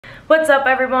What's up,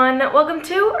 everyone? Welcome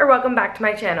to or welcome back to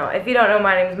my channel. If you don't know,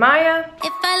 my name is Maya.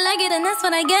 If I like it, then that's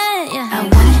what I get. Yeah. I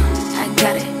want it, I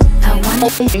got it, I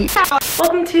want it.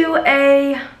 Welcome to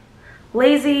a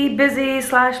lazy, busy,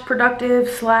 slash productive,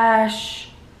 slash,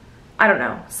 I don't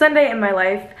know, Sunday in my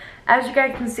life. As you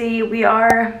guys can see, we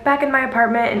are back in my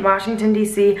apartment in Washington,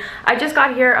 D.C. I just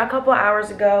got here a couple hours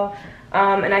ago,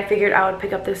 and I figured I would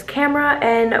pick up this camera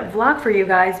and vlog for you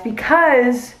guys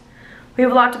because we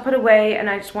have a lot to put away and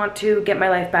I just want to get my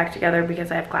life back together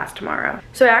because I have class tomorrow.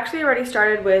 So I actually already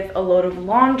started with a load of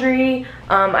laundry.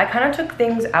 I kind of took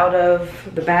things out of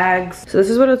the bags. So this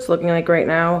is what it's looking like right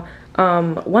now.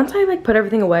 Once I put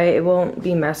everything away, it won't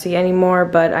be messy anymore,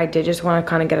 but I did just want to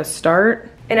kind of get a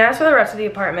start. And as for the rest of the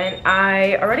apartment,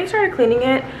 I already started cleaning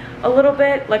it a little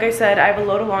bit. Like I said, I have a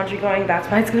load of laundry going. That's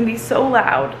why it's gonna be so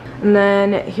loud. And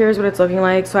then here's what it's looking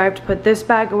like. So I have to put this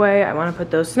bag away. I want to put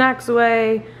those snacks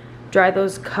away. Dry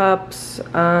those cups.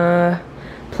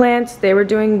 Plants, they were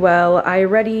doing well. I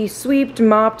already sweeped,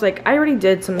 mopped, I already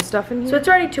did some stuff in here. So it's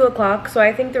already 2 o'clock, so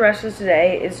I think the rest of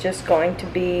today is just going to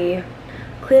be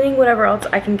cleaning whatever else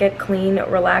I can get clean,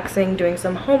 relaxing, doing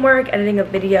some homework, editing a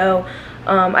video.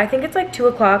 I think it's 2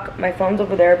 o'clock. My phone's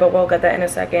over there, but we'll get that in a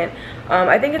second.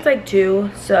 I think it's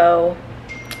 2, so,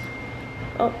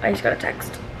 oh, I just got a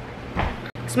text.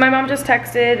 So my mom just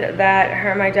texted that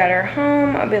her and my dad are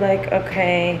home. I'll be like,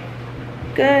 okay,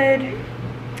 good.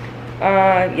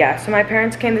 Yeah, so my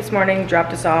parents came this morning,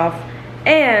 dropped us off,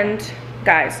 and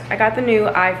guys, I got the new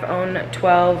iPhone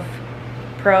 12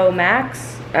 Pro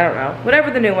Max. I don't know,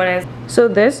 whatever the new one is. So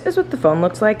this is what the phone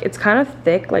looks like. It's kind of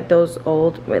thick, like those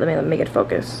old, wait, let me make it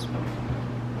focus.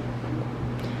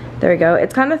 There we go.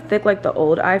 It's kind of thick like the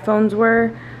old iPhones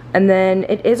were. And then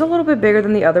it is a little bit bigger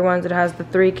than the other ones. It has the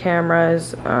 3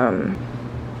 cameras.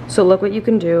 So look what you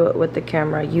can do with the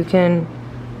camera. You can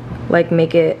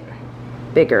make it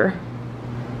bigger.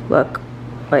 Look,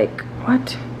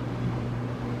 what?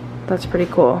 That's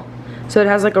pretty cool. So it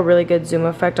has a really good zoom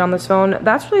effect on this phone.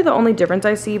 That's really the only difference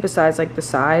I see besides the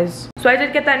size. So I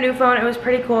did get that new phone. It was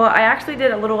pretty cool. I actually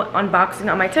did a little unboxing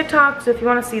on my TikTok. So if you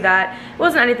want to see that, it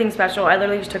wasn't anything special. I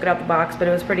literally just took it out the box, but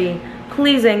it was pretty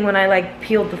pleasing when I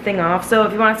peeled the thing off. So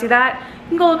if you want to see that, you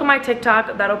can go look at my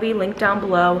TikTok. That'll be linked down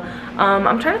below.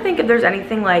 I'm trying to think if there's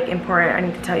anything important I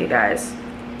need to tell you guys.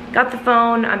 Got the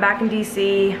phone. I'm back in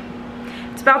DC.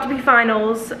 It's about to be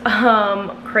finals.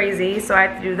 Crazy. So I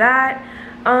have to do that.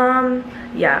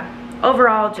 Yeah,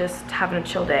 overall just having a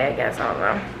chill day, I guess. I don't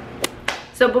know.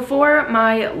 So before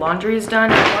my laundry is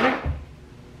done,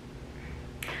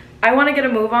 I want to get a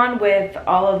move on with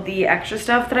all of the extra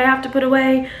stuff that I have to put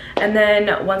away, and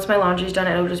then once my laundry's done,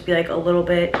 it'll just be a little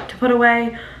bit to put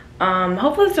away.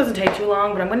 Hopefully this doesn't take too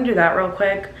long, but I'm going to do that real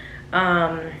quick.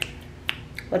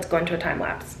 Let's go into a time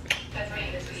lapse.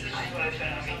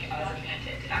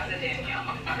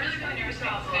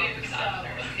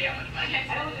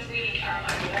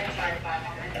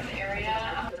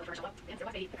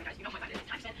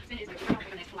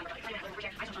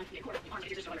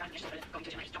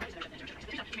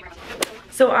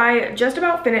 So I just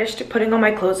about finished putting all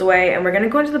my clothes away, and we're gonna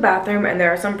go into the bathroom, and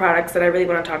there are some products that I really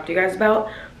want to talk to you guys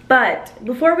about. But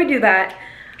before we do that,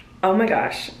 oh my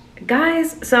gosh,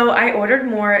 guys, so I ordered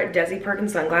more Dezi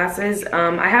sunglasses.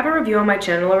 I have a review on my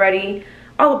channel already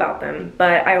all about them,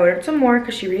 but I ordered some more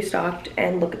because she restocked,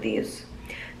 and look at these.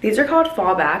 These are called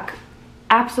Fallback.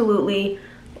 Absolutely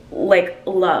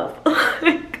love.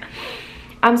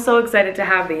 I'm so excited to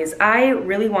have these. I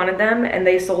really wanted them and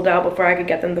they sold out before I could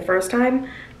get them the first time,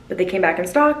 but they came back in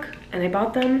stock and I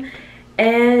bought them.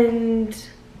 And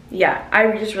yeah,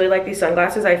 I just really like these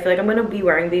sunglasses. I feel like I'm gonna be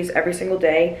wearing these every single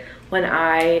day when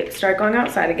I start going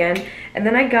outside again. And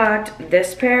then I got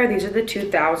this pair. These are the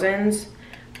 2000s.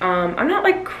 I'm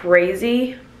not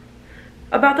crazy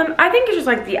about them. I think it's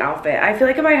just the outfit. I feel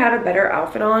like if I had a better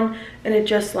outfit on and it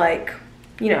just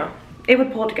you know, it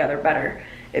would pull together better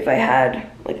if I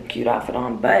had a cute outfit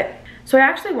on. But so I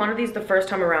actually wanted these the first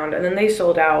time around and then they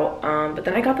sold out, but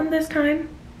then I got them this time.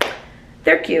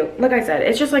 They're cute. Like I said,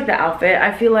 it's just the outfit.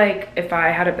 I feel like if I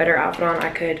had a better outfit on,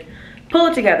 I could pull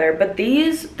it together. But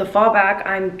these, the Fallback,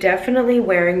 I'm definitely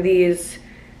wearing these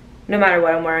no matter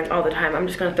what I'm wearing all the time. I'm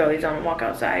just gonna throw these on and walk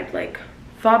outside.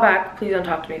 Fallback, please don't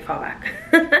talk to me, Fallback.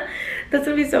 That's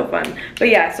gonna be so fun. But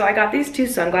yeah, so I got these 2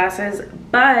 sunglasses,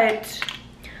 but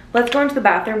let's go into the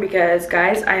bathroom because,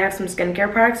 guys, I have some skincare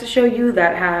products to show you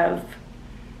that have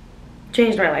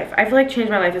changed my life. I feel like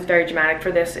changed my life is very dramatic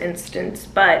for this instance,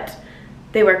 but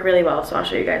they work really well, so I'll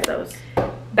show you guys those.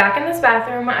 Back in this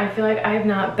bathroom, I feel like I have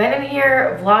not been in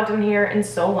here, vlogged in here in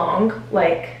so long.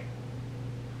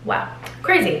 Wow,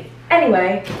 crazy.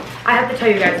 Anyway, I have to tell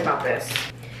you guys about this.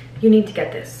 you need to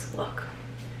get this. Look.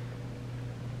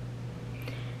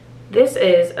 This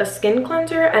is a skin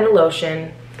cleanser and a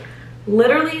lotion,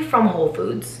 literally from Whole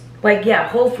Foods. Like, yeah,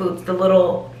 Whole Foods, the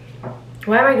little,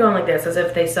 why am I going like this? As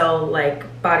if they sell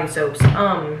like body soaps.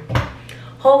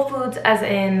 Whole Foods as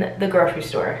in the grocery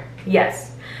store.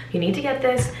 Yes, you need to get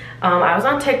this. I was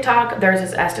on TikTok. There's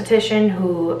this esthetician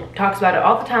who talks about it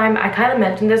all the time. I kind of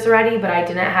mentioned this already, but I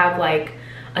didn't have like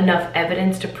enough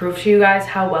evidence to prove to you guys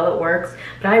how well it works.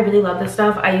 But I really love this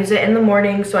stuff. I use it in the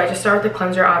morning, so I just start with the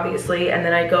cleanser obviously, and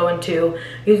then I go into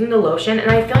using the lotion,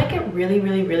 and I feel like it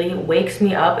really wakes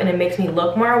me up and it makes me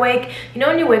look more awake. You know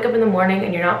when you wake up in the morning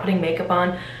and you're not putting makeup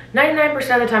on? 99%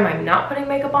 of the time I'm not putting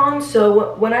makeup on,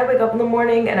 so when I wake up in the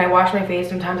morning and I wash my face,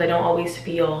 sometimes I don't always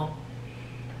feel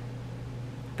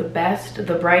the best,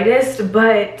 the brightest,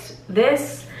 but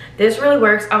this really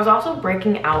works. I was also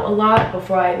breaking out a lot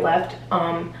before I left.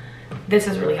 This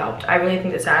has really helped. I really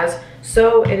think this has.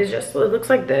 So it is just, it looks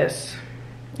like this.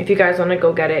 If you guys want to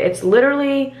go get it, it's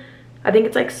literally, I think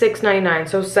it's like $6.99,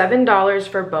 so $7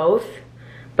 for both,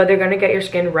 but they're gonna get your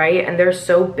skin right, and they're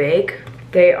so big.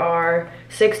 They are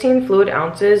 16 fluid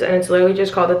ounces, and it's literally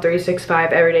just called the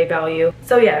 365 everyday value.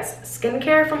 So yes,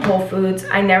 skincare from Whole Foods.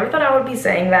 I never thought I would be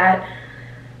saying that.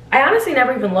 I honestly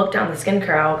never even looked down the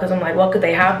skincare aisle because I'm like, what could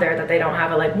they have there that they don't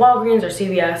have at like Walgreens or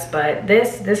CVS? But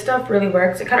this stuff really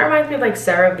works. It kind of reminds me of like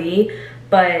CeraVe,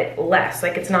 but less.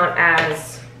 Like, it's not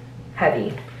as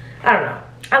heavy. I don't know.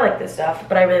 I like this stuff,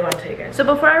 but I really want to take it. So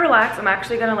before I relax, I'm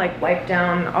actually gonna like wipe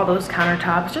down all those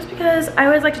countertops, just because I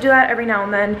always like to do that every now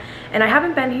and then. And I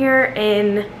haven't been here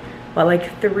in, what,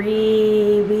 like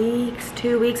 3 weeks,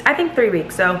 2 weeks? I think 3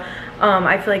 weeks. So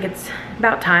I feel like it's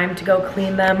about time to go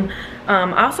clean them.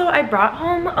 Also, I brought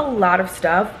home a lot of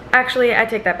stuff. Actually, I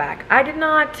take that back. I did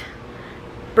not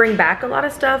bring back a lot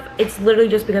of stuff. It's literally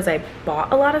just because I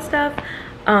bought a lot of stuff.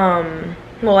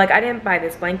 Well, like, I didn't buy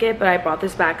this blanket, but I brought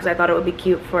this back because I thought it would be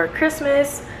cute for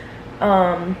Christmas.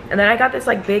 And then I got this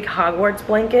like big Hogwarts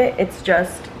blanket. It's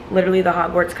just literally the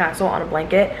Hogwarts castle on a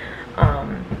blanket.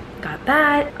 Got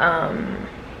that.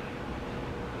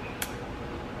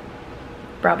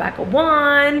 Brought back a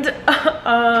wand.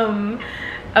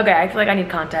 Okay, I feel like I need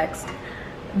context.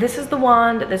 This is the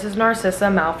wand. This is Narcissa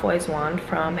Malfoy's wand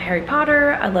from Harry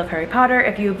Potter. I love Harry Potter.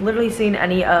 If you've literally seen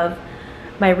any of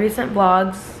my recent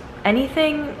vlogs,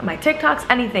 anything, my TikToks,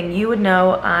 anything, you would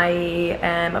know I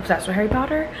am obsessed with Harry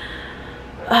Potter.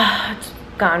 It's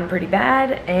gotten pretty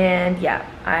bad, and yeah,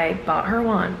 I bought her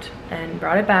wand and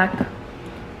brought it back.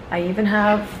 I even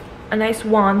have a nice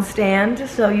wand stand,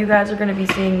 so you guys are gonna be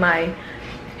seeing my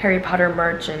Harry Potter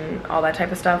merch and all that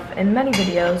type of stuff in many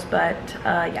videos, but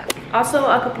yeah. Also,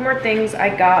 a couple more things I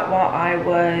got while I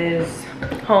was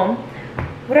home.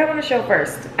 What do I want to show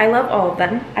first? I love all of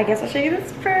them. I guess I'll show you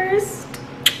this first.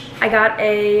 I got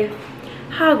a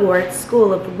Hogwarts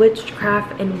School of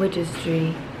Witchcraft and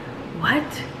Wizardry.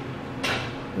 What?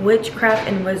 Witchcraft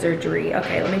and Wizardry.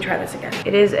 Okay, let me try this again.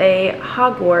 It is a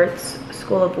Hogwarts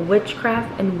School of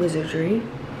Witchcraft and Wizardry.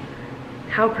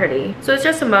 How pretty. So it's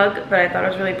just a mug, but I thought it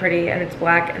was really pretty, and it's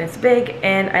black and it's big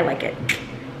and I like it.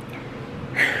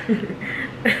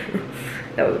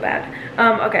 That was bad.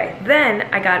 Okay, then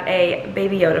I got a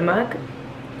Baby Yoda mug.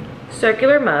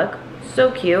 Circular mug,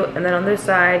 so cute. And then on this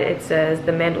side it says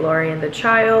The Mandalorian, the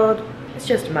Child. It's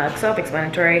just a mug,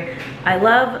 self-explanatory. I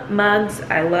love mugs.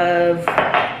 I love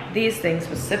these things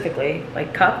specifically,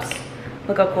 like cups.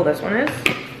 Look how cool this one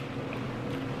is.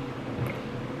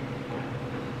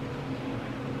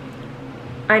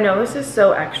 I know this is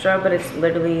so extra, but it's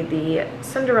literally the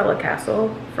Cinderella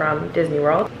Castle from Disney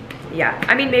World. Yeah,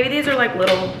 I mean, maybe these are like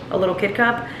a little kid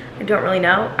cup. I don't really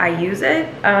know. I use it.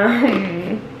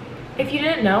 If you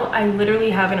didn't know, I literally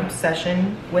have an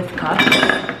obsession with cups.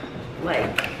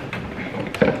 Like,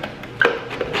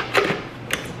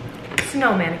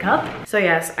 snowman cup. So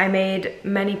yes, I made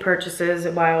many purchases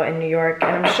while in New York,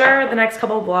 and I'm sure the next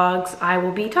couple of vlogs I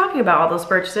will be talking about all those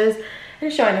purchases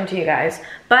and showing them to you guys.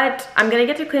 But I'm gonna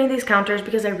get to cleaning these counters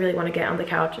because I really want to get on the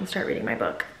couch and start reading my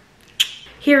book.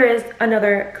 Here is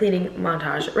another cleaning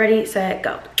montage. Ready, set,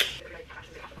 go.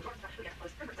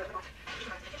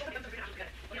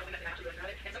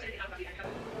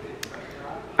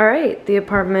 All right, the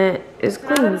apartment is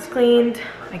clean. It's cleaned.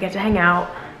 I get to hang out.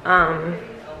 I'm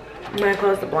gonna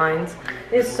close the blinds.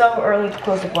 It's so early to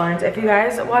close the blinds. If you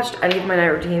guys watched any of my night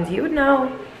routines, you would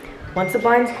know once the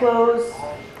blinds close,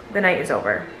 the night is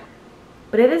over.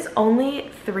 But it is only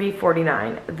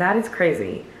 3:49. That is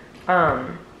crazy.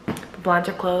 The blinds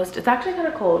are closed. It's actually kind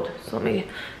of cold, so let me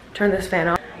turn this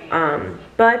fan on.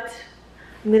 But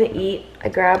I'm gonna eat. I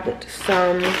grabbed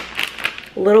some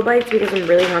little bites because I'm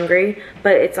really hungry,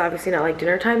 but it's obviously not like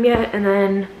dinner time yet. And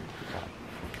then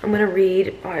I'm gonna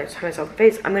read, oh, I just had myself in the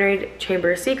face. I'm gonna read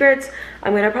Chamber of Secrets.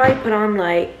 I'm gonna probably put on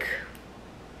like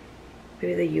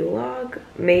maybe the Yule log,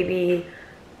 maybe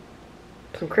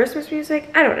some Christmas music.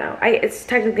 I don't know. It's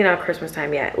technically not Christmas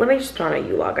time yet. Let me just put on a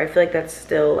Yule log. I feel like that's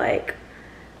still like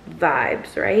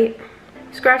vibes, right?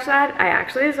 Scratch that. I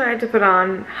actually decided to put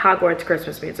on Hogwarts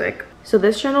Christmas music. So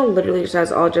this channel literally just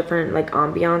has all different like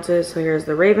ambiances. So here's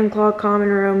the Ravenclaw common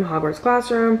room, Hogwarts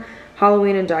classroom,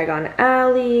 Halloween and Diagon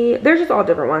Alley. They're just all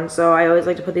different ones. So I always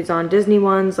like to put these on Disney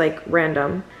ones, like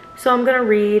random. So I'm gonna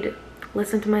read,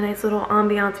 listen to my nice little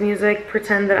ambiance music,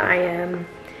 pretend that I am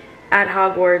at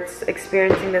Hogwarts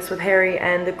experiencing this with Harry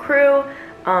and the crew,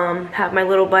 have my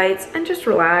little bites and just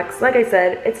relax. Like I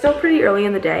said, it's still pretty early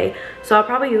in the day, so I'll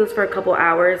probably use this for a couple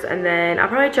hours and then I'll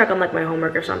probably check on like my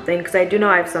homework or something because I do know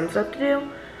I have some stuff to do.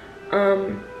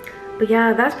 But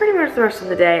yeah, that's pretty much the rest of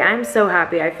the day. I'm so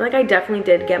happy. I feel like I definitely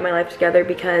did get my life together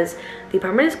because the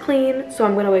apartment is clean, so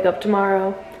I'm gonna wake up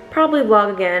tomorrow, probably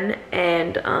vlog again,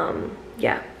 and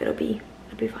yeah, it'll be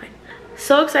fine.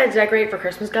 So excited to decorate for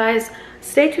Christmas, guys.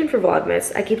 Stay tuned for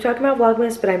Vlogmas. I keep talking about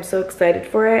Vlogmas, but I'm so excited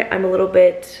for it. I'm a little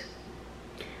bit,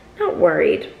 not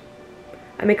worried.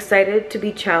 I'm excited to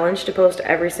be challenged to post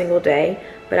every single day,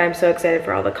 but I'm so excited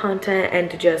for all the content and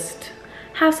to just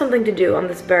have something to do on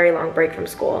this very long break from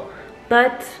school.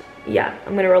 But yeah,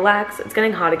 I'm gonna relax. It's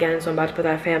getting hot again, so I'm about to put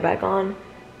that fan back on,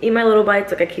 eat my little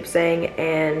bites like I keep saying,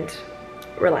 and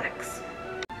relax.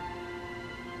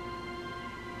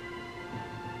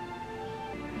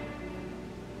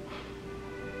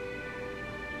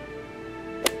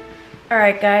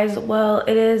 Alright guys, well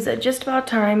it is just about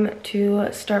time to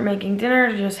start making dinner,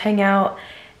 to just hang out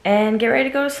and get ready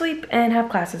to go to sleep and have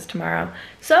classes tomorrow.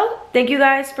 So thank you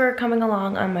guys for coming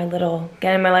along on my little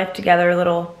getting my life together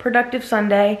little productive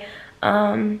Sunday.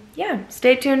 Yeah,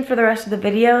 stay tuned for the rest of the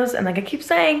videos, and like I keep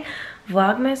saying,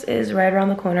 Vlogmas is right around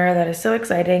the corner. That is so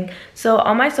exciting. So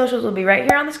all my socials will be right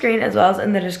here on the screen as well as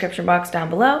in the description box down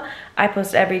below. I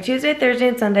post every Tuesday, Thursday,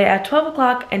 and Sunday at 12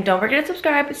 o'clock, and don't forget to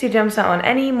subscribe so you don't miss out on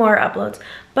any more uploads.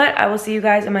 But I will see you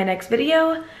guys in my next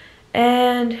video,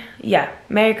 and yeah,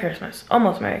 Merry Christmas.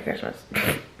 Almost Merry Christmas.